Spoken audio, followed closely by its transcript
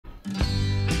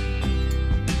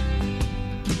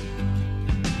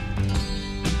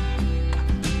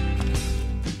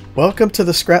Welcome to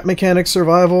the Scrap Mechanic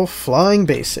Survival Flying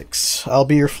Basics. I'll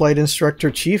be your flight instructor,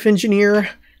 Chief Engineer.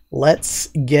 Let's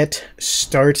get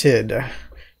started.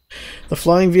 The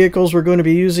flying vehicles we're going to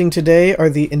be using today are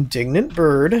the Indignant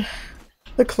Bird,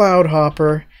 the Cloud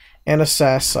Hopper, and a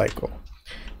SAS Cycle.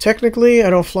 Technically, I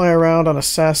don't fly around on a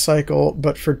SAS Cycle,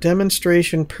 but for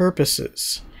demonstration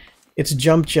purposes, its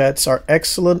jump jets are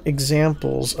excellent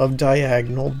examples of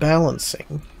diagonal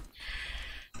balancing.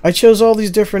 I chose all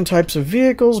these different types of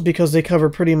vehicles because they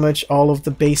cover pretty much all of the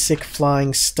basic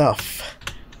flying stuff.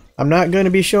 I'm not going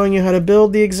to be showing you how to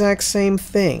build the exact same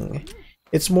thing.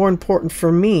 It's more important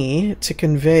for me to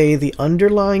convey the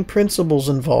underlying principles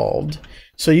involved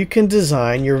so you can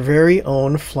design your very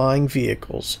own flying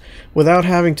vehicles without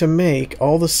having to make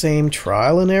all the same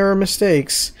trial and error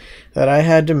mistakes that I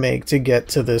had to make to get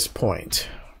to this point.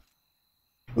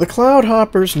 The Cloud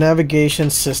Hopper's navigation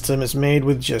system is made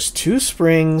with just 2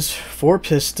 springs, 4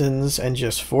 pistons, and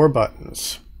just 4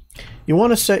 buttons. You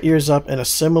want to set yours up in a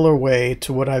similar way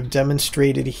to what I've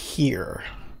demonstrated here.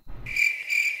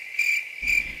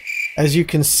 As you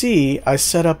can see, I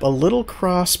set up a little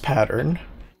cross pattern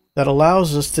that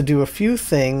allows us to do a few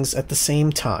things at the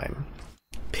same time.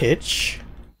 Pitch,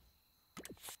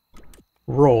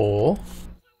 roll,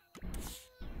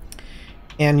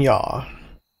 and yaw.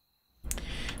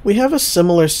 We have a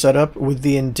similar setup with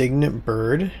the Indignant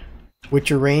Bird,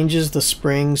 which arranges the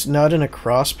springs not in a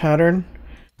cross pattern,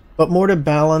 but more to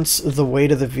balance the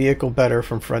weight of the vehicle better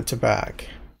from front to back.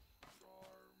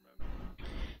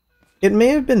 It may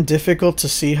have been difficult to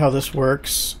see how this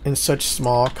works in such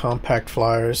small, compact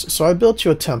flyers, so I built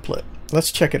you a template.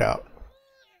 Let's check it out.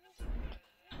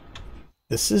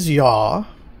 This is yaw,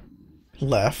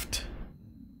 left,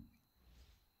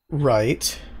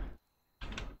 right.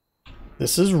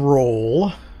 This is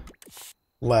roll,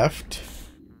 left,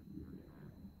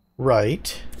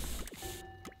 right,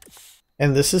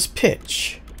 and this is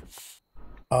pitch,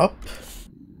 up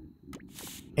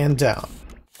and down.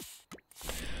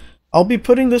 I'll be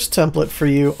putting this template for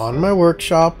you on my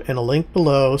workshop in a link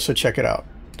below, so check it out.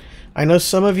 I know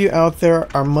some of you out there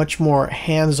are much more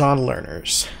hands-on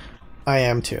learners. I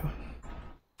am too.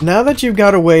 Now that you've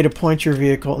got a way to point your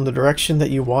vehicle in the direction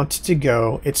that you want it to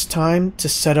go, it's time to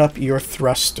set up your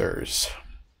thrusters.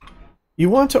 You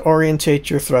want to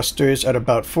orientate your thrusters at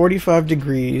about 45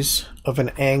 degrees of an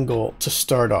angle to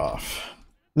start off.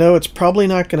 No, it's probably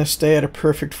not going to stay at a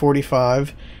perfect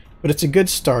 45, but it's a good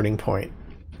starting point.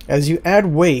 As you add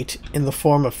weight in the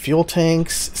form of fuel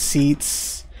tanks,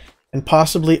 seats, and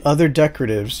possibly other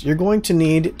decoratives, you're going to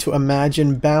need to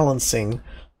imagine balancing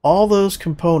all those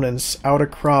components out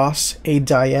across a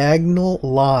diagonal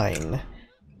line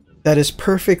that is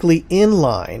perfectly in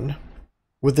line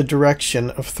with the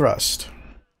direction of thrust.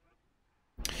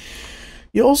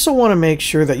 You also want to make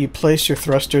sure that you place your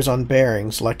thrusters on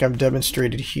bearings like I've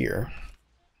demonstrated here.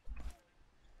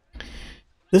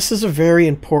 This is a very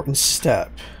important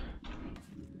step.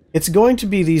 It's going to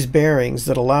be these bearings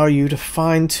that allow you to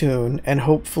fine-tune and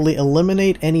hopefully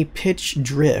eliminate any pitch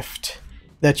drift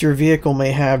that your vehicle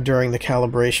may have during the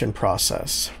calibration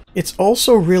process. It's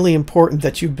also really important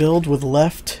that you build with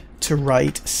left to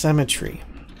right symmetry.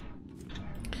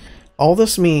 All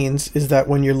this means is that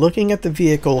when you're looking at the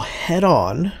vehicle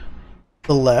head-on,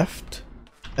 the left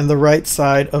and the right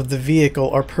side of the vehicle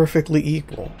are perfectly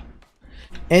equal.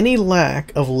 Any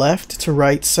lack of left to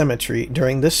right symmetry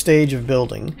during this stage of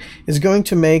building is going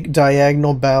to make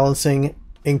diagonal balancing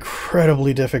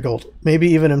incredibly difficult, maybe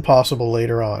even impossible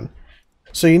later on.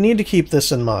 So you need to keep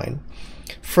this in mind.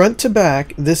 Front to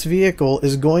back, this vehicle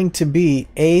is going to be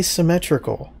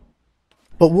asymmetrical,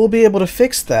 but we'll be able to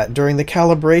fix that during the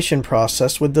calibration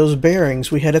process with those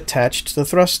bearings we had attached to the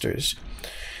thrusters.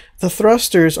 The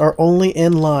thrusters are only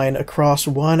in line across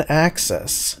one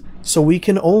axis, so we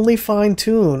can only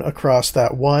fine-tune across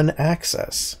that one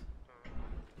axis.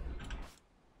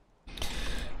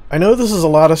 I know this is a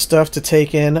lot of stuff to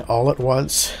take in all at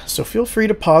once, so feel free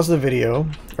to pause the video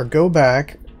or go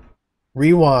back,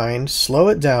 rewind, slow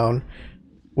it down,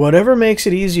 whatever makes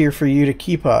it easier for you to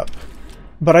keep up.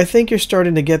 But I think you're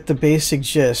starting to get the basic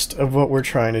gist of what we're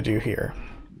trying to do here.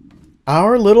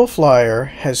 Our little flyer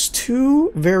has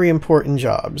 2 very important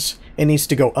jobs. It needs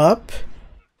to go up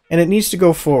and it needs to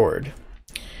go forward.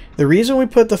 The reason we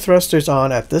put the thrusters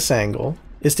on at this angle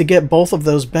is to get both of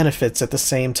those benefits at the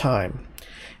same time.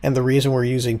 And the reason we're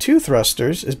using 2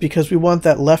 thrusters is because we want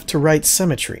that left to right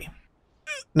symmetry.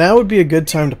 Now would be a good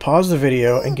time to pause the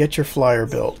video and get your flyer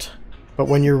built. But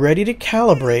when you're ready to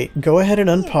calibrate, go ahead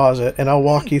and unpause it and I'll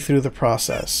walk you through the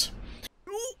process.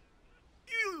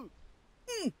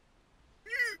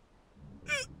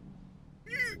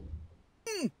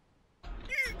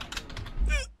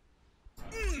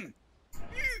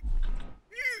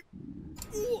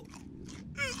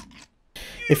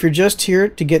 If you're just here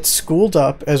to get schooled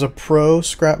up as a pro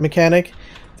scrap mechanic,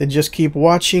 then just keep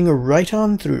watching right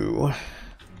on through.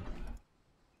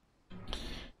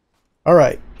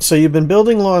 Alright, so you've been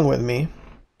building along with me,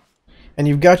 and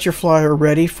you've got your flyer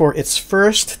ready for its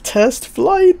first test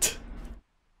flight.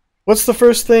 What's the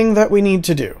first thing that we need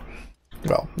to do?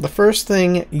 Well, the first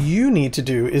thing you need to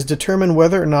do is determine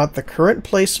whether or not the current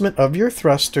placement of your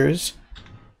thrusters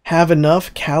have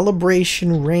enough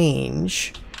calibration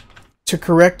range to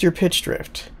correct your pitch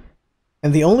drift.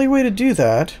 And the only way to do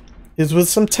that is with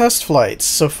some test flights.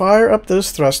 So fire up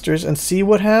those thrusters and see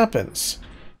what happens.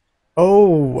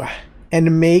 Oh,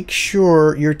 and make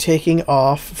sure you're taking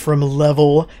off from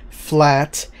level,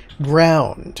 flat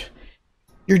ground.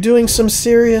 You're doing some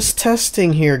serious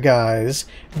testing here, guys.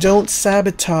 Don't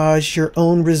sabotage your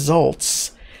own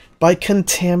results by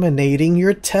contaminating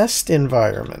your test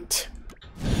environment.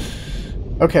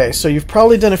 Okay, so you've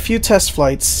probably done a few test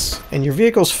flights, and your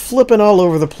vehicle's flipping all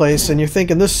over the place, and you're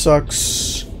thinking, this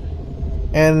sucks.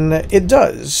 And it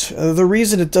does. The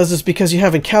reason it does is because you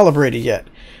haven't calibrated yet.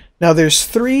 Now, there's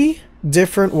 3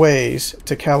 different ways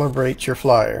to calibrate your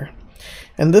flyer.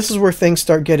 And this is where things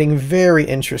start getting very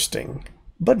interesting,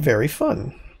 but very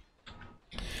fun.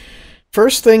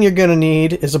 First thing you're going to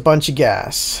need is a bunch of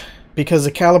gas, because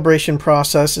the calibration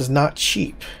process is not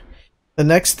cheap. The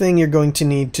next thing you're going to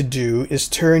need to do is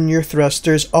turn your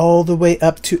thrusters all the way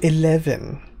up to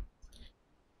 11.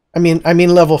 I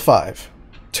mean level 5.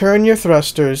 Turn your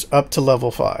thrusters up to level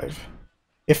 5.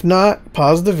 If not,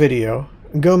 pause the video,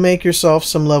 go make yourself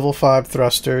some level 5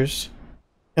 thrusters,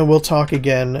 and we'll talk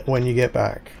again when you get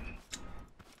back.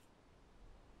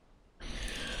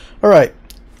 Alright,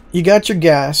 you got your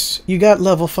gas, you got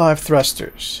level 5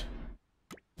 thrusters.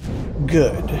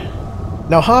 Good.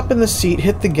 Now hop in the seat,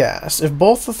 hit the gas. If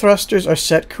both the thrusters are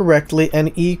set correctly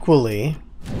and equally,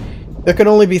 there can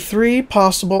only be 3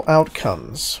 possible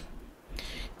outcomes.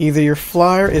 Either your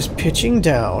flyer is pitching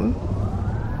down,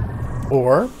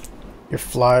 or your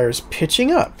flyer is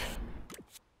pitching up.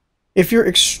 If you're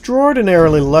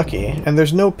extraordinarily lucky and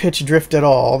there's no pitch drift at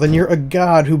all, then you're a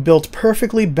god who built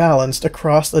perfectly balanced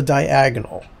across a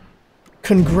diagonal.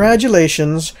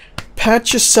 Congratulations,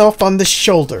 pat yourself on the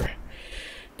shoulder.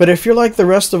 But if you're like the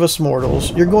rest of us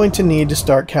mortals, you're going to need to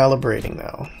start calibrating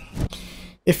now.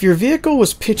 If your vehicle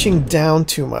was pitching down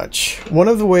too much, one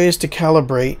of the ways to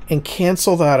calibrate and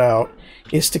cancel that out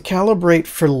is to calibrate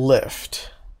for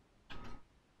lift.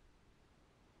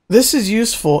 This is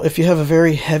useful if you have a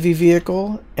very heavy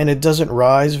vehicle and it doesn't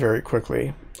rise very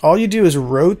quickly. All you do is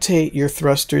rotate your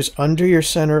thrusters under your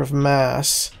center of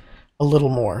mass a little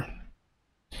more.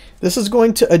 This is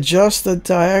going to adjust the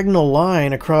diagonal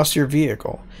line across your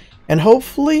vehicle and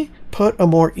hopefully put a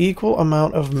more equal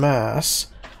amount of mass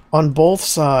on both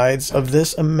sides of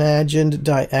this imagined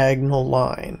diagonal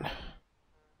line.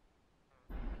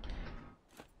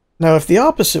 Now, if the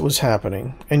opposite was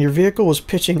happening and your vehicle was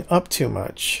pitching up too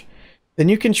much, then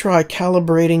you can try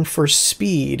calibrating for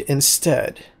speed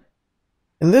instead.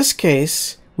 In this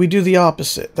case, we do the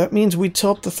opposite. That means we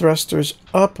tilt the thrusters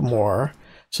up more,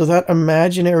 so that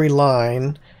imaginary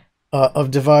line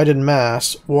of divided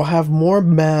mass will have more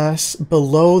mass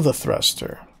below the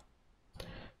thruster,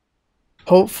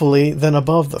 hopefully than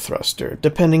above the thruster,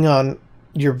 depending on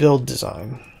your build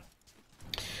design.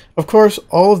 Of course,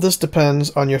 all of this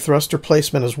depends on your thruster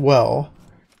placement as well,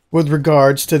 with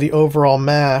regards to the overall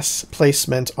mass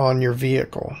placement on your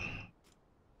vehicle.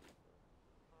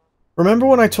 Remember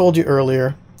when I told you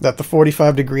earlier that the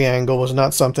 45-degree angle was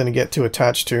not something to get too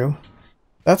attached to?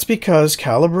 That's because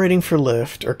calibrating for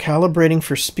lift or calibrating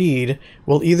for speed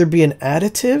will either be an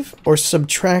additive or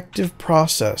subtractive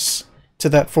process to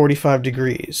that 45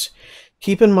 degrees.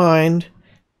 Keep in mind,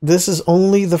 this is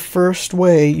only the first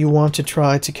way you want to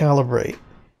try to calibrate.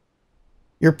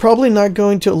 You're probably not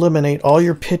going to eliminate all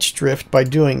your pitch drift by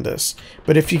doing this,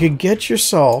 but if you could get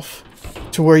yourself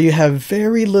to where you have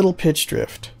very little pitch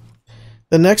drift,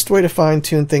 the next way to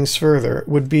fine-tune things further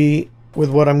would be with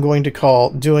what I'm going to call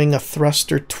doing a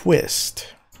thruster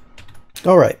twist.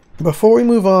 Alright, before we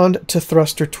move on to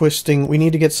thruster twisting, we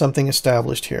need to get something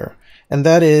established here. And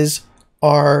that is,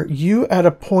 are you at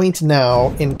a point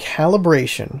now in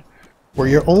calibration where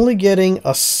you're only getting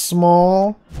a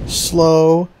small,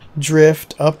 slow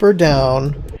drift up or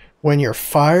down when you're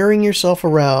firing yourself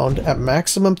around at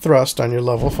maximum thrust on your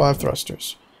level 5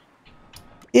 thrusters?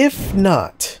 If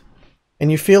not,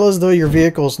 and you feel as though your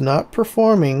vehicle's not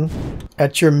performing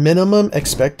at your minimum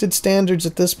expected standards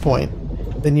at this point,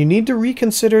 then you need to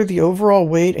reconsider the overall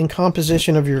weight and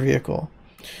composition of your vehicle.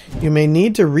 You may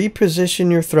need to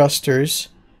reposition your thrusters,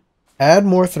 add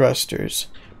more thrusters,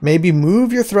 Maybe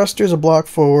move your thrusters a block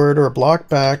forward or a block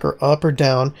back or up or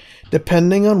down,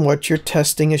 depending on what your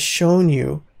testing has shown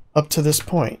you up to this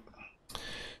point.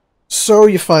 So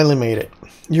you finally made it.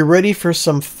 You're ready for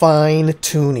some fine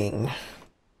tuning.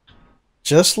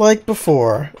 Just like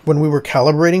before, when we were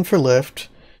calibrating for lift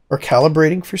or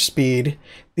calibrating for speed,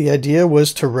 the idea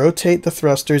was to rotate the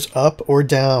thrusters up or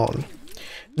down.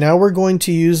 Now we're going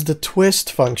to use the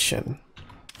twist function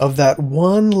of that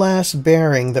one last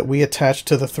bearing that we attached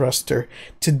to the thruster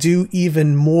to do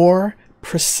even more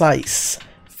precise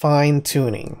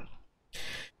fine-tuning.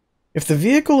 If the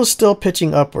vehicle is still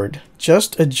pitching upward,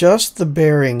 just adjust the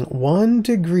bearing 1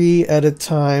 degree at a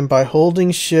time by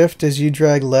holding shift as you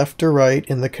drag left or right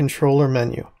in the controller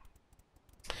menu.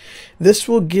 This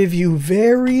will give you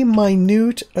very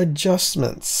minute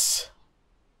adjustments.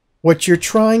 What you're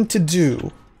trying to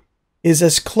do is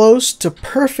as close to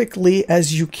perfectly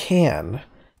as you can.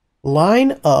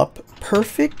 Line up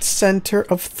perfect center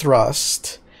of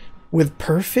thrust with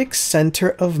perfect center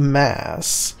of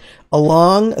mass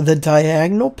along the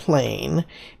diagonal plane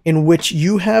in which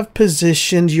you have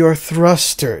positioned your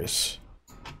thrusters.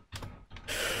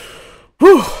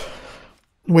 Whew.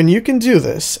 When you can do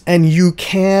this, and you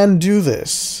can do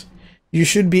this, you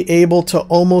should be able to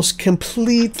almost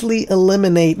completely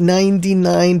eliminate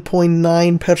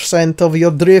 99.9% of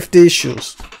your drift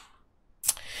issues.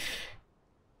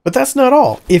 But that's not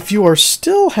all. If you are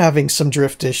still having some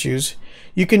drift issues,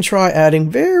 you can try adding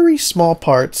very small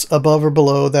parts above or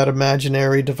below that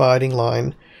imaginary dividing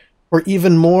line, or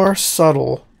even more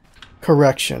subtle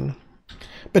correction.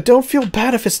 But don't feel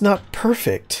bad if it's not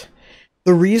perfect.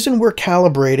 The reason we're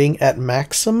calibrating at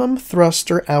maximum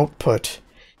thruster output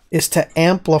is to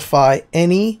amplify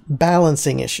any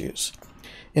balancing issues.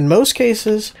 In most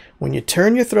cases, when you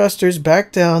turn your thrusters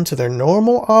back down to their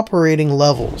normal operating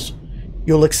levels,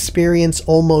 you'll experience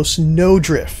almost no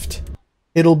drift.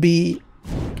 It'll be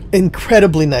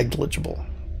incredibly negligible.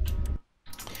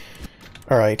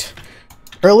 Alright,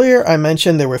 earlier I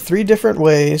mentioned there were 3 different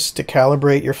ways to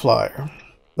calibrate your flyer.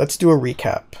 Let's do a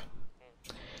recap.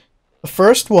 The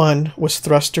first one was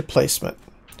thruster placement.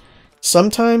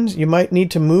 Sometimes you might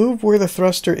need to move where the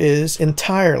thruster is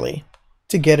entirely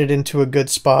to get it into a good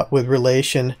spot with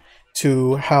relation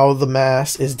to how the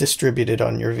mass is distributed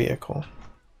on your vehicle.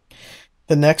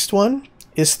 The next one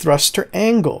is thruster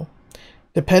angle.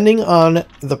 Depending on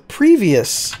the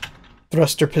previous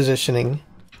thruster positioning,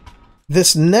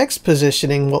 this next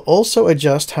positioning will also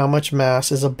adjust how much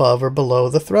mass is above or below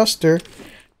the thruster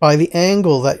by the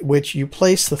angle at which you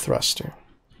place the thruster.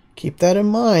 Keep that in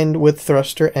mind with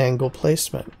thruster angle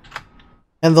placement.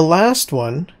 And the last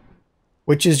one,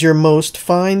 which is your most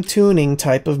fine-tuning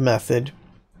type of method,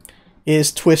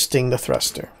 is twisting the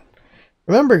thruster.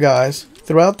 Remember guys,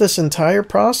 throughout this entire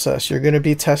process, you're going to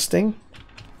be testing,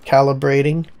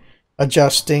 calibrating,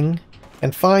 adjusting,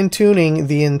 and fine-tuning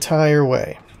the entire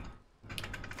way.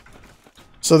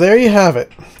 So there you have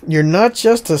it. You're not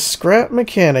just a scrap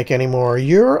mechanic anymore,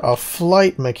 you're a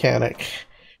flight mechanic.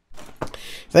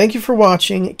 Thank you for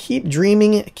watching. Keep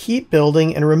dreaming, keep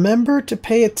building, and remember to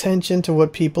pay attention to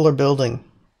what people are building,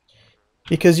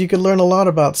 because you can learn a lot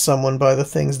about someone by the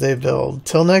things they build.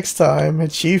 Till next time,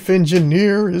 Chief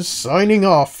Engineer is signing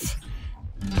off.